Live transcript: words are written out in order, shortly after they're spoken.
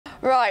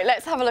Right,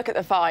 let's have a look at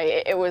the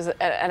fight. It was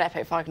an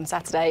epic fight on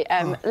Saturday.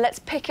 Let's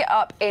pick it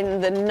up in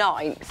the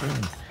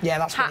 9th. Yeah,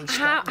 that's when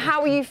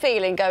how are you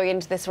feeling going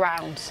into this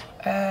round?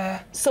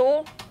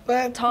 Sore?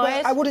 Tired?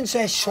 Well, I wouldn't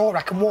say sore.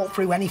 I can walk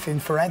through anything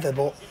forever,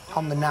 but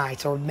on the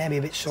night, or maybe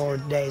a bit sore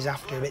days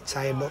after, a bit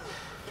tired. But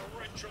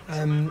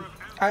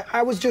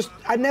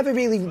I'd never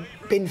really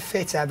been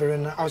fit ever,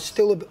 and I was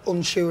still a bit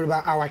unsure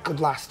about how I could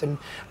last. And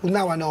well,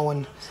 now I know,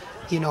 and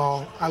you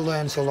know, I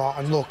learned a lot.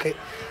 And look,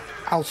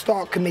 I'll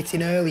start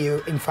committing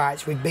earlier in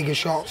fights with bigger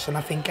shots, and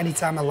I think any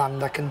time I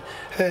land, I can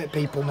hurt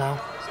people now.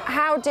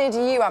 How did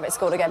you have it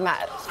scored again,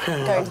 Matt,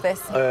 going to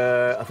this?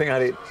 I think I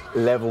had it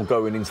level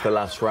going into the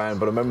last round,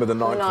 but I remember the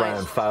ninth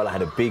round, Fowler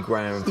had a big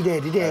round. He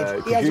did. He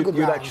has a good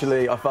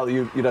round. I felt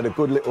you'd had a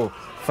good little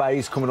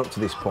phase coming up to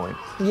this point.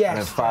 Yes. And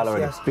then Fowler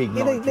had a big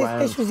ninth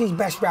round. This was his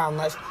best round,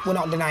 we're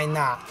not denying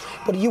that.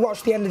 But you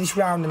watch the end of this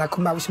round and I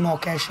come back with some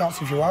okay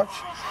shots if you watch.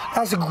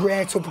 That's a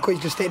great uppercut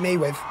you just hit me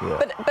with. Yeah.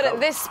 But at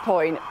this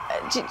point,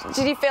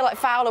 did you feel like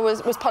Fowler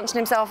was punching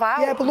himself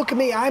out? Yeah, but look at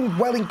me, I'm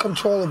well in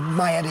control of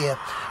my head here.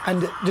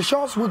 And the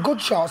shots were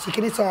good shots, you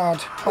can hit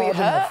hard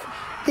enough.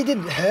 They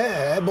didn't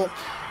hurt, but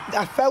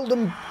I felt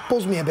them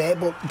buzz me a bit,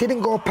 but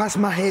didn't go past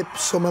my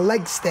hips, so my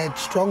legs stayed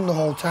strong the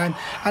whole time.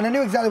 And I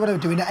knew exactly what I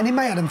was doing, and in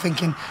my head I'm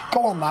thinking,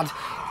 go on lad,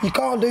 you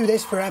can't do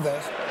this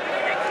forever.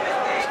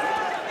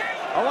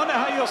 I wonder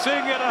how you're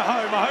seeing it at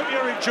home. I hope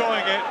you're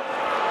enjoying it.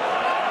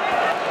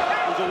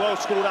 He's a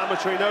well-schooled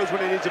amateur, he knows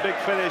when he needs a big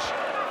finish,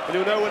 and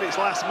he'll know when it's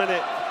last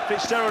minute.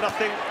 Fitzgerald, I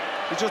think,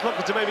 is just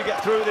looking to maybe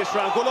get through this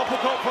round. Good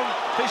uppercut from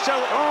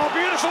Fitzgerald. Oh,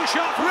 beautiful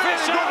shot from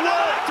Fitzgerald.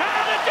 Left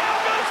hand, and down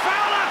goes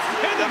Fowler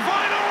in the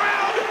final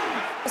round.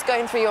 What's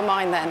going through your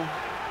mind then?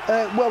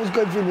 What was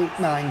going through my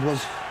mind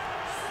was,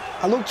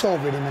 I looked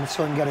over at him and I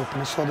saw him get up,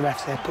 and I saw the ref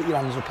say, put your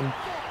hands up, and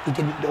he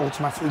didn't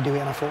automatically do it,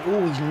 and I thought,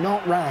 oh, he's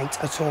not right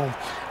at all.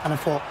 And I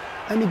thought,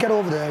 let me get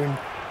over there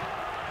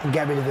and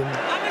get rid of him.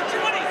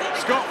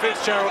 Scott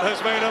Fitzgerald has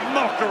made a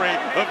mockery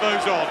of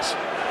those odds.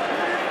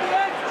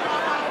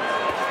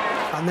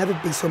 I'll never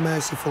be so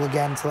merciful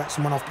again to let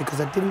someone off,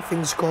 because I didn't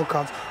think the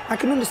scorecards... I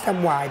can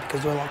understand why,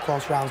 because there were a lot of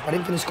close rounds, but I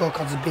didn't think the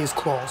scorecards would be as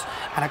close,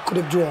 and I could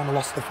have drawn or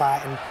lost the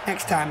fight, and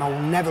next time I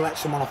will never let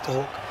someone off the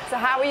hook. So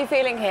how are you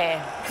feeling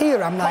here?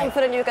 Here I'm like...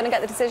 Confident you're going to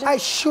get the decision? I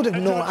should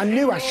have known. I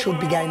knew I should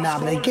be getting that,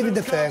 but they give it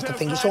the first. I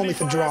think it's only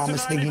for drama,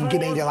 so they can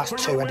give me the last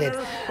two. I did.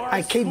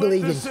 I keep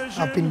believing.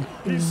 I've been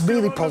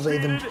really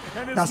positive,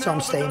 and that's how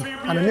I'm staying.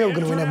 And I knew I was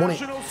going to win. I won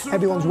it.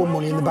 Everyone's won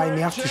money, and they're buying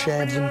me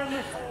aftershaves,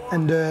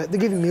 and they're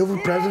giving me other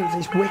presents.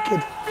 It's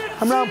wicked.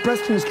 I'm round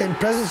Preston just getting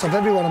presents off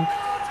everyone,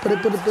 but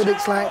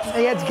it's like, my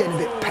head's getting a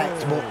bit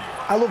pecked, but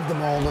I love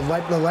them all,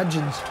 the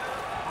legends.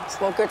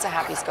 Well, good to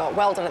have you, Scott.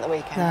 Well done at the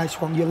weekend. Nice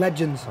one, you're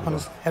legends,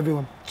 honestly,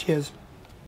 everyone. Cheers.